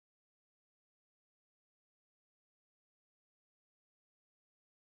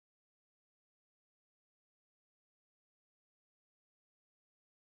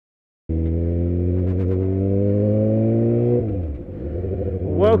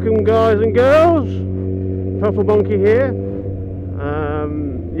Welcome guys and girls, Purple Monkey here.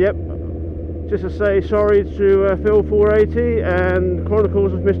 Yep, just to say sorry to Phil 480 and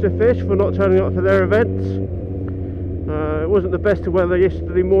Chronicles of Mr. Fish for not turning up for their events. It wasn't the best of weather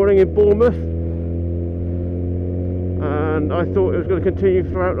yesterday morning in Bournemouth, and I thought it was going to continue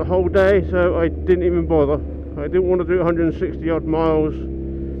throughout the whole day, so I didn't even bother. I didn't want to do 160 odd miles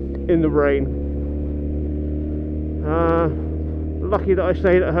in the rain. Lucky that I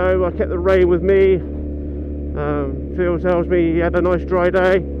stayed at home. I kept the rain with me. Phil tells me he had a nice dry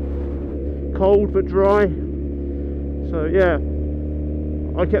day, cold but dry. So yeah,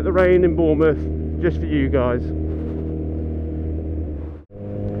 I kept the rain in Bournemouth just for you guys.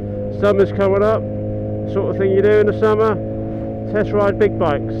 Summer's coming up, sort of thing you do in the summer, test ride big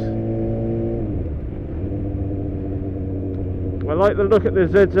bikes. I like the look at the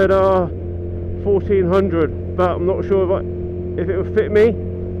ZZR 1400, but I'm not sure if it would fit me.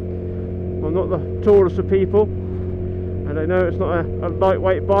 I'm not the tallest of people, and I know it's not a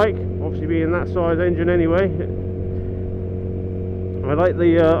lightweight bike, obviously being that size engine anyway. I like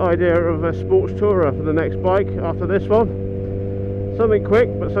the idea of a sports tourer for the next bike after this one. Something quick,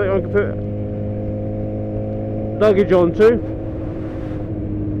 but something I can put luggage onto.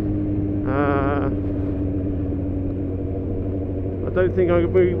 I don't think I'm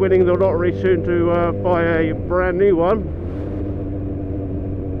going to be winning the lottery soon to buy a brand new one.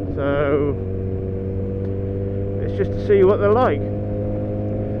 So it's just to see what they're like.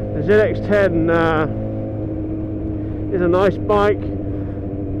 The ZX10 is a nice bike.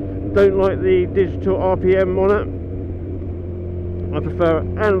 Don't like the digital RPM on it. I prefer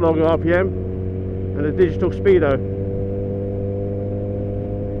analog RPM and a digital speedo.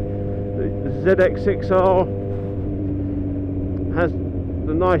 The ZX6R has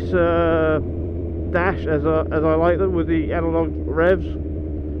the nice dash as I like them with the analog revs,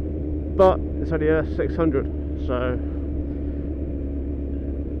 but it's only a 600, so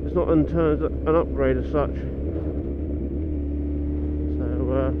it's not in terms of an upgrade as such. So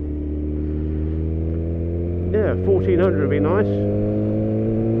yeah, 1400 would be nice.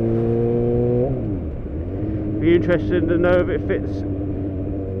 Be interested to know if it fits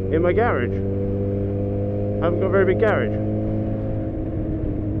in my garage. I haven't got a very big garage,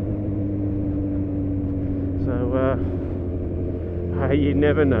 so you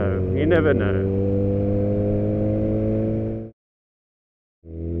never know. You never know.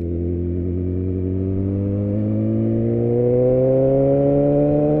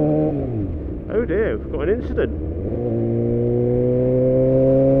 Oh dear, we've got an incident.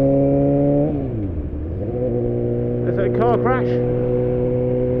 Is it a car crash?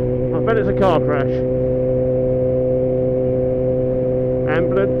 I bet it's a car crash.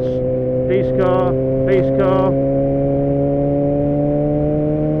 Ambulance, police car, police car.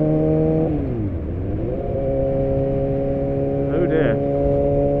 Oh dear.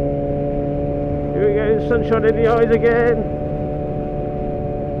 Here we go, sunshine in the eyes again.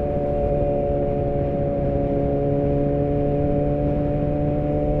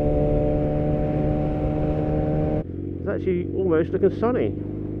 It's actually almost looking sunny.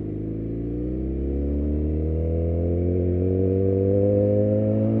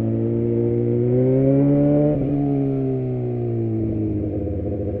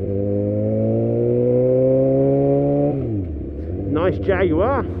 Nice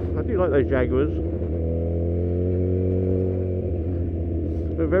Jaguar. I do like those Jaguars.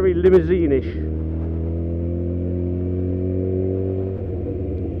 They're very limousine-ish.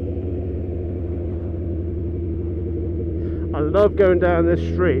 I love going down this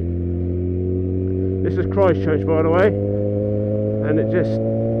street. This is Christchurch, by the way, and it just,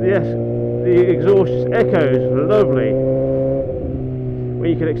 yes, the exhaust just echoes. Lovely when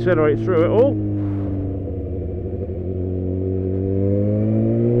you can accelerate through it all.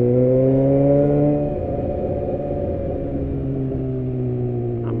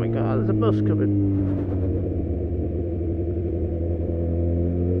 There's a bus coming.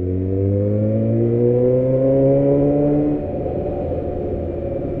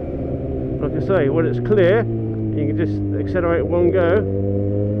 Like I say, when it's clear, you can just accelerate at one go.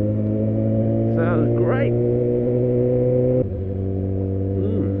 Sounds great.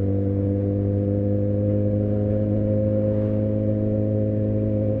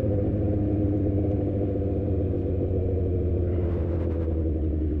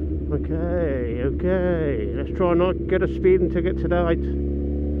 Okay, let's try not to get a speeding ticket tonight.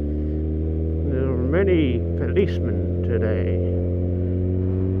 There are many policemen today.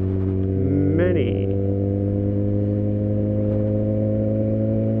 Many.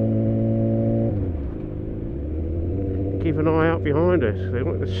 keep an eye out behind us. They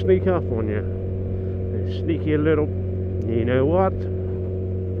like to sneak up on you. They're sneaky little, you know what?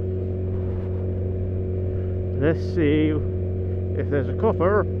 Let's see if there's a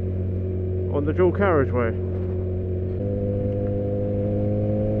copper on the dual carriageway.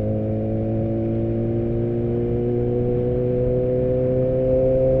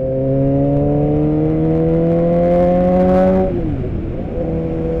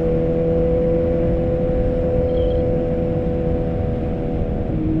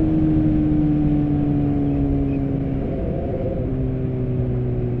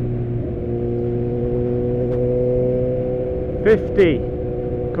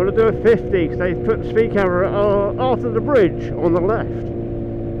 Got to do a 50 because they put the speed camera after the bridge on the left.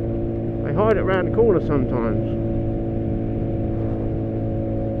 They hide it around the corner sometimes.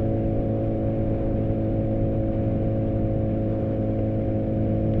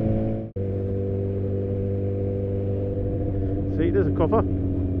 See, there's a copper.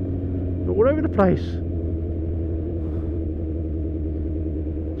 They're all over the place.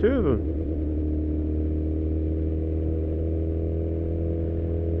 2 of them.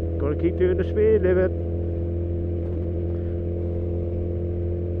 Gotta keep doing the speed limit.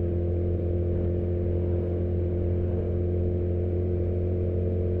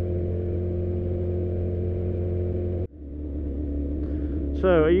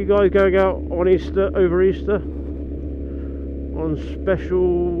 So, are you guys going out on Easter, over Easter? On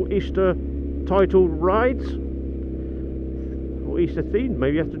special Easter titled rides? Or Easter themed?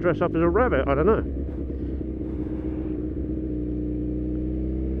 Maybe you have to dress up as a rabbit, I don't know.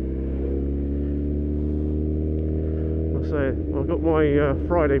 So I've got my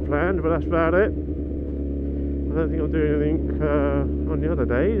Friday planned, but that's about it. I don't think I'll do anything on the other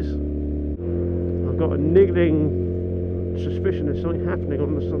days. I've got a niggling suspicion there's something happening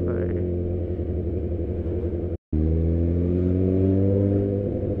on the Sunday.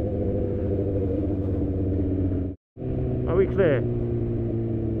 Are we clear?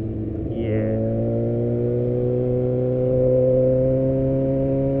 Yeah.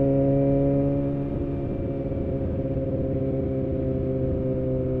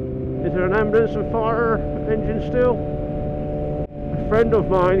 Is there an ambulance and fire engine still? A friend of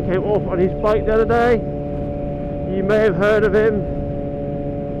mine came off on his bike the other day. You may have heard of him.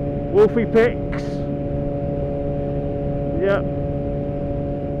 Wolfie Picks. Yep.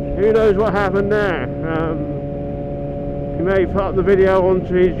 Who knows what happened there? He may put up the video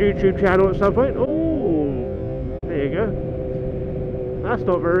onto his YouTube channel at some point. Oh, there you go. That's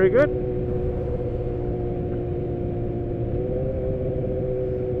not very good.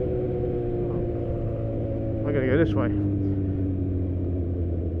 I'm gonna go this way.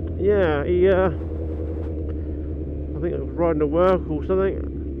 Yeah, he I think it was riding to work or something,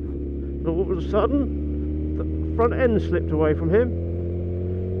 and all of a sudden the front end slipped away from him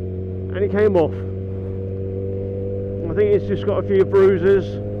and he came off. I think he's just got a few bruises.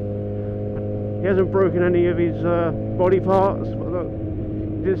 He hasn't broken any of his body parts, but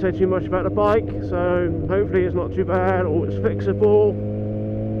he didn't say too much about the bike, so hopefully it's not too bad or it's fixable.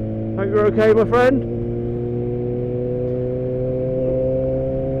 Hope you're okay, my friend.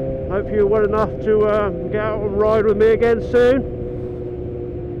 Hope you're well enough to get out and ride with me again soon.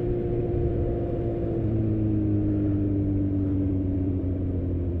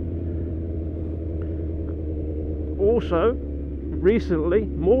 Also,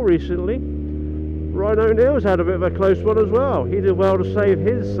 more recently, Rhino Neil's had a bit of a close one as well. He did well to save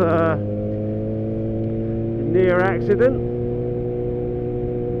his near accident.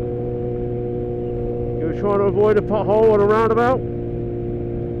 He was trying to avoid a pothole on a roundabout.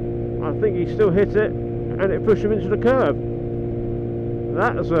 I think he still hit it and it pushed him into the curb.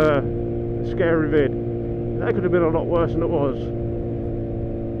 That was a scary vid. That could have been a lot worse than it was.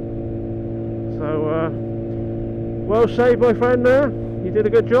 So, well saved, my friend there. You did a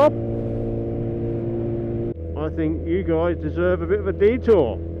good job. I think you guys deserve a bit of a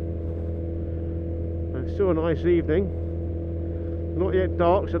detour. It's still a nice evening. Not yet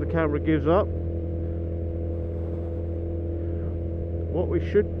dark, so the camera gives up. What we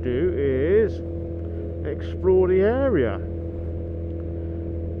should do is explore the area.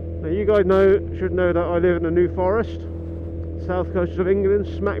 Now you guys should know that I live in the New Forest, south coast of England,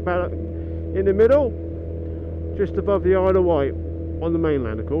 smack bang in the middle, just above the Isle of Wight, on the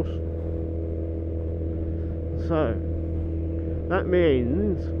mainland of course. So that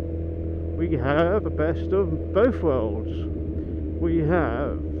means we have the best of both worlds. We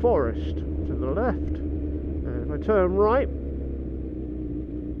have forest to the left, and if I turn right,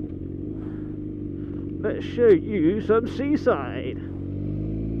 let's show you some seaside.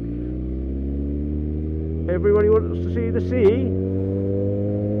 Everybody wants to see the sea.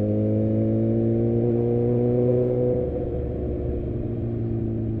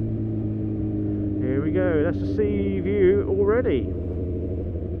 Here we go, that's the sea view already.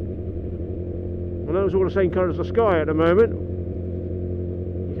 I know it's all the same colour as the sky at the moment.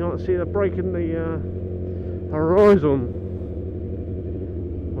 You can't see the break in the horizon.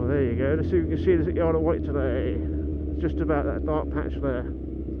 Well, there you go. Let's see if we can see the Isle of Wight today. It's just about that dark patch there.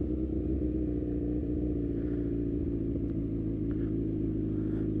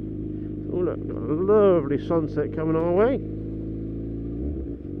 Oh look, got a lovely sunset coming our way.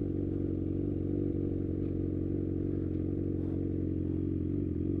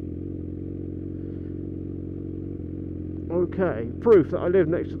 Okay, proof that I live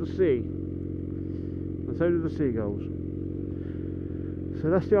next to the sea, and so do the seagulls. So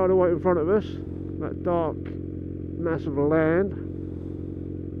that's the Isle of Wight in front of us, that dark mass of land.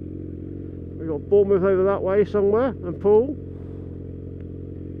 We've got Bournemouth over that way somewhere, and Poole,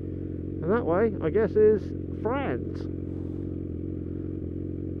 and that way I guess is France.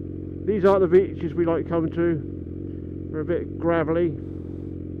 These aren't the beaches we like to come to. They're a bit gravelly,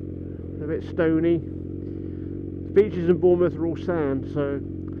 a bit stony. Beaches in Bournemouth are all sand, so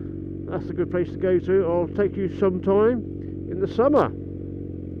that's a good place to go to. I'll take you sometime in the summer.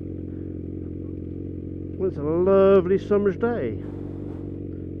 Well, it's a lovely summer's day,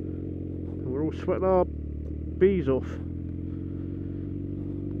 and we're all sweating our bees off.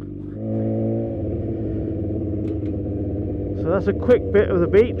 So that's a quick bit of the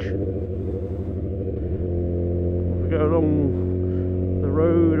beach. If we go along the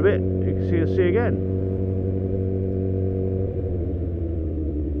road a bit, you can see the sea again.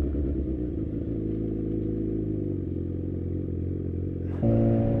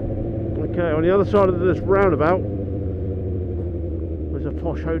 Okay, on the other side of this roundabout there's a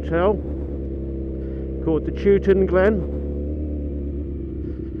posh hotel called the Chewton Glen.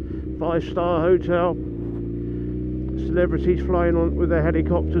 5-star hotel. Celebrities flying on with their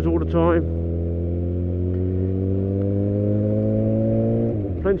helicopters all the time.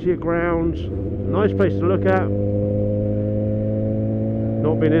 Plenty of grounds. Nice place to look at.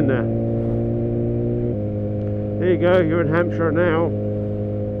 Not been in there. There you go, you're in Hampshire now.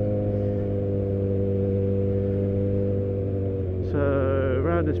 So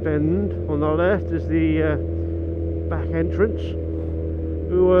around this bend on the left is the back entrance.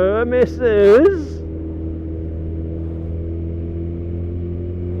 Whoa, missus!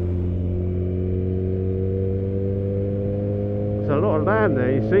 There's a lot of land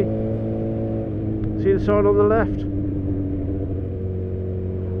there, you see. See the sign on the left?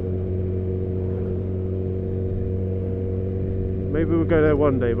 Maybe we'll go there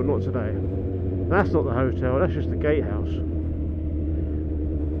one day, but not today. That's not the hotel, that's just the gatehouse.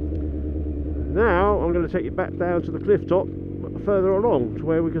 Now I'm going to take you back down to the cliff top, further along to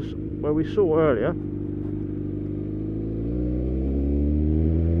where we saw earlier.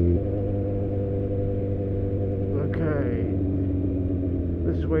 Okay,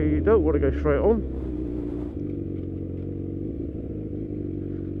 this is where you don't want to go straight on.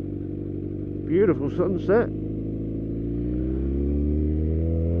 Beautiful sunset.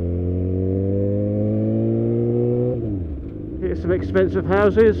 Here's some expensive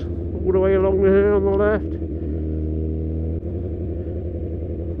houses all the way along here on the left.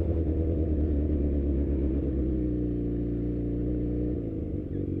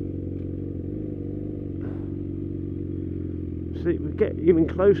 See, we get even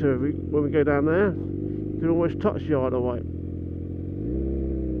closer when we go down there. You can almost touch the Isle of Wight.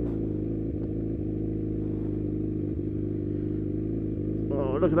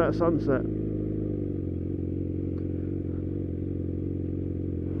 Oh, look at that sunset.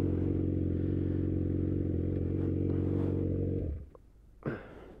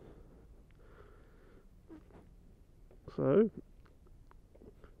 So,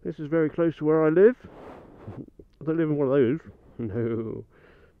 this is very close to where I live. I don't live in one of those. No.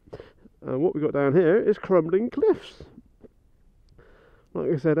 And what we've got down here is crumbling cliffs.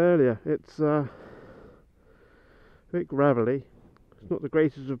 Like I said earlier, it's a bit gravelly. It's not the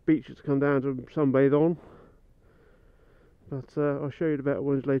greatest of beaches to come down to sunbathe on. But I'll show you the better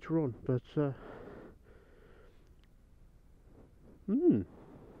ones later on. But I'm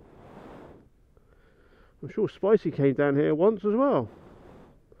sure Spicy came down here once as well.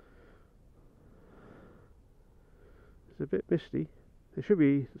 It's a bit misty. There should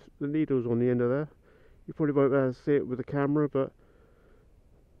be the needles on the end of there. You probably won't be able to see it with the camera, but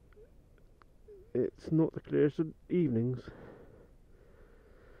it's not the clearest of evenings.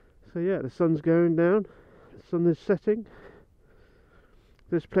 So yeah, the sun's going down, the sun is setting.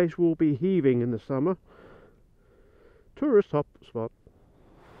 This place will be heaving in the summer. tourist hotspot.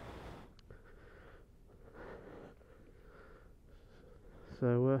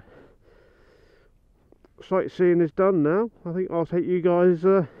 So sightseeing is done now. I think I'll take you guys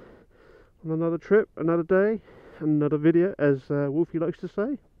on another trip, another day, another video, as Wolfie likes to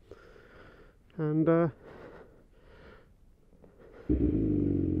say. And that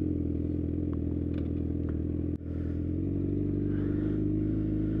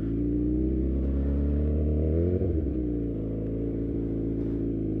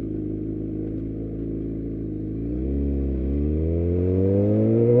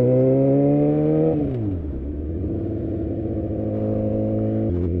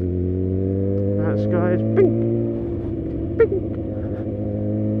sky is pink, pink.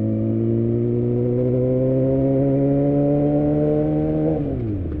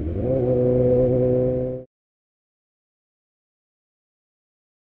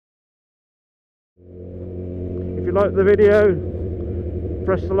 If you liked the video,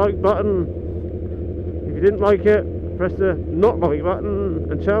 press the like button. If you didn't like it, press the not like button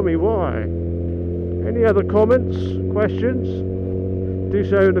and tell me why. Any other comments, questions, do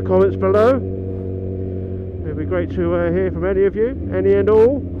so in the comments below. It'd be great to hear from any of you, any and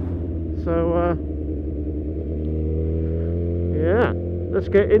all. So yeah, let's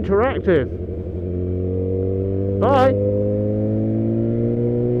get interactive. Bye.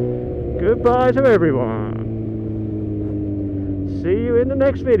 Goodbye to everyone. See you in the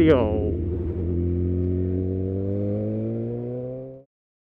next video.